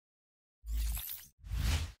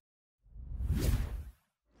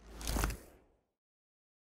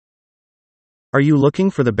Are you looking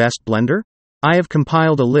for the best blender? I have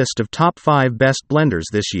compiled a list of top 5 best blenders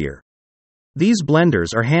this year. These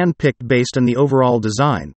blenders are hand-picked based on the overall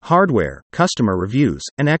design, hardware, customer reviews,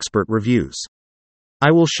 and expert reviews.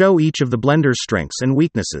 I will show each of the blender's strengths and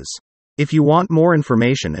weaknesses. If you want more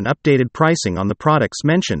information and updated pricing on the products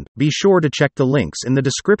mentioned, be sure to check the links in the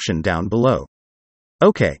description down below.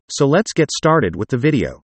 Okay, so let's get started with the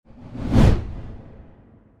video.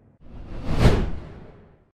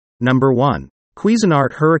 Number 1.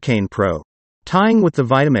 Cuisinart Hurricane Pro. Tying with the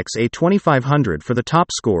Vitamix A2500 for the top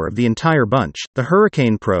score of the entire bunch, the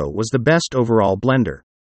Hurricane Pro was the best overall blender.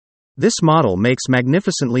 This model makes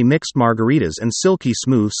magnificently mixed margaritas and silky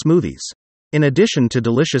smooth smoothies. In addition to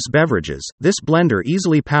delicious beverages, this blender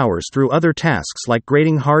easily powers through other tasks like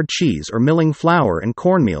grating hard cheese or milling flour and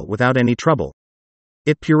cornmeal without any trouble.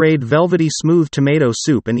 It pureed velvety smooth tomato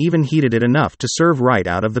soup and even heated it enough to serve right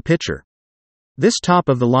out of the pitcher. This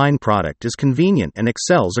top-of-the-line product is convenient and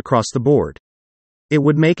excels across the board. It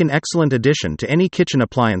would make an excellent addition to any kitchen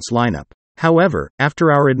appliance lineup. However,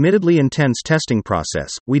 after our admittedly intense testing process,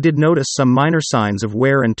 we did notice some minor signs of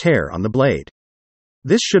wear and tear on the blade.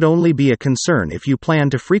 This should only be a concern if you plan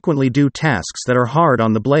to frequently do tasks that are hard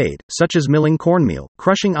on the blade, such as milling cornmeal,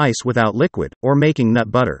 crushing ice without liquid, or making nut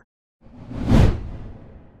butter.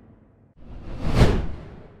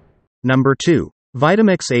 Number 2.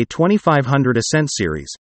 Vitamix A2500 Ascent Series.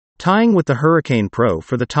 Tying with the Hurricane Pro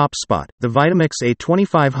for the top spot, the Vitamix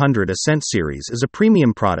A2500 Ascent Series is a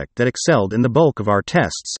premium product that excelled in the bulk of our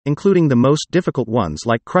tests, including the most difficult ones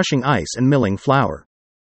like crushing ice and milling flour.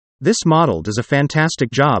 This model does a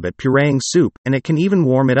fantastic job at pureeing soup, and it can even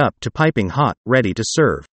warm it up to piping hot, ready to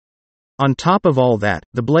serve. On top of all that,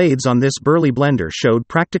 the blades on this burly blender showed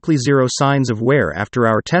practically zero signs of wear after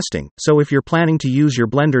our testing, so if you're planning to use your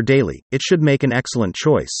blender daily, it should make an excellent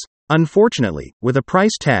choice. Unfortunately, with a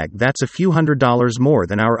price tag that's a few $100s more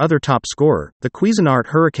than our other top scorer, the Cuisinart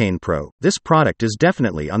Hurricane Pro, this product is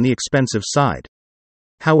definitely on the expensive side.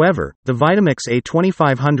 However, the Vitamix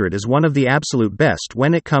A2500 is one of the absolute best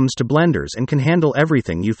when it comes to blenders and can handle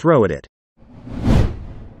everything you throw at it.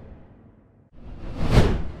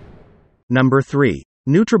 Number 3.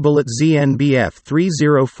 NutriBullet ZNBF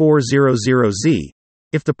 30400Z.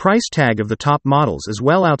 If the price tag of the top models is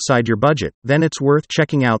well outside your budget, then it's worth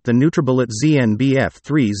checking out the NutriBullet ZNBF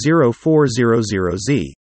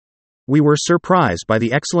 30400Z. We were surprised by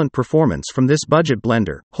the excellent performance from this budget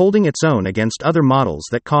blender, holding its own against other models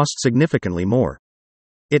that cost significantly more.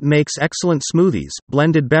 It makes excellent smoothies,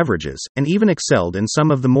 blended beverages, and even excelled in some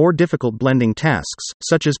of the more difficult blending tasks,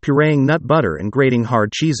 such as pureeing nut butter and grating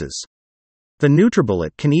hard cheeses. The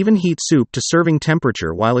NutriBullet can even heat soup to serving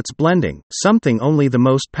temperature while it's blending, something only the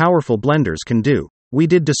most powerful blenders can do. We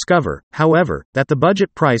did discover, however, that the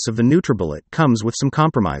budget price of the NutriBullet comes with some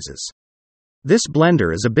compromises. This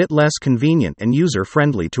blender is a bit less convenient and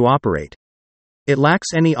user-friendly to operate. It lacks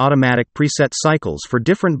any automatic preset cycles for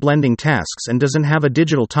different blending tasks and doesn't have a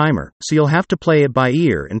digital timer, so you'll have to play it by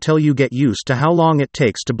ear until you get used to how long it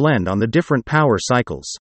takes to blend on the different power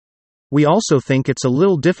cycles. We also think it's a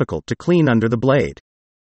little difficult to clean under the blade.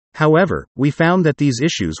 However, we found that these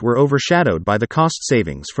issues were overshadowed by the cost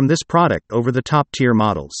savings from this product over the top-tier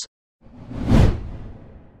models.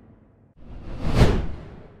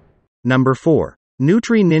 Number 4.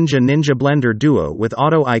 Ninja Blender Duo with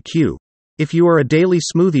Auto IQ. If you are a daily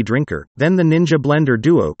smoothie drinker, then the Ninja Blender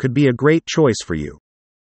Duo could be a great choice for you.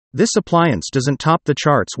 This appliance doesn't top the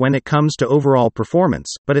charts when it comes to overall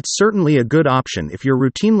performance, but it's certainly a good option if you're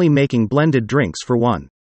routinely making blended drinks for one.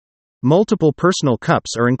 Multiple personal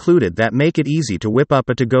cups are included that make it easy to whip up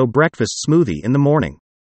a to-go breakfast smoothie in the morning.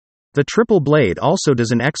 The triple blade also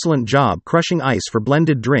does an excellent job crushing ice for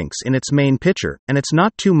blended drinks in its main pitcher, and it's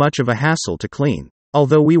not too much of a hassle to clean.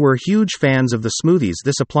 Although we were huge fans of the smoothies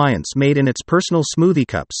this appliance made in its personal smoothie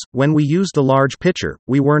cups, when we used the large pitcher,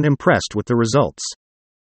 we weren't impressed with the results.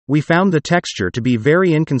 We found the texture to be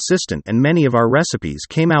very inconsistent and many of our recipes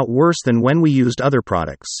came out worse than when we used other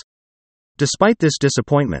products. Despite this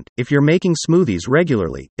disappointment, if you're making smoothies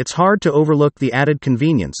regularly, it's hard to overlook the added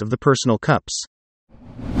convenience of the personal cups.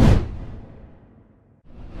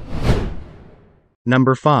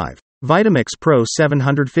 Number 5. Vitamix Pro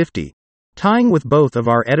 750. Tying with both of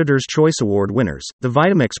our Editor's Choice Award winners, the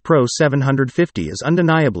Vitamix Pro 750 is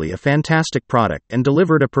undeniably a fantastic product and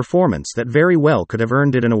delivered a performance that very well could have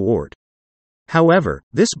earned it an award. However,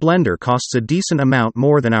 this blender costs a decent amount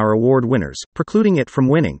more than our award winners, precluding it from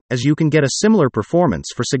winning, as you can get a similar performance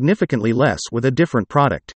for significantly less with a different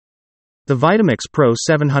product. The Vitamix Pro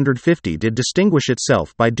 750 did distinguish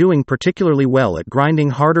itself by doing particularly well at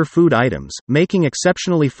grinding harder food items, making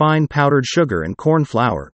exceptionally fine powdered sugar and corn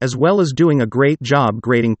flour, as well as doing a great job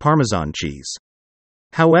grating Parmesan cheese.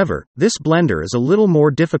 However, this blender is a little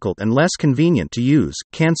more difficult and less convenient to use,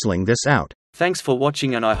 cancelling this out. Thanks for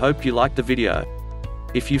watching, and I hope you liked the video.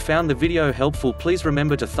 If you found the video helpful, please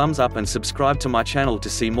remember to thumbs up and subscribe to my channel to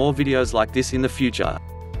see more videos like this in the future.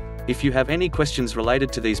 If you have any questions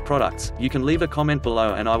related to these products, you can leave a comment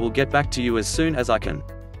below and I will get back to you as soon as I can.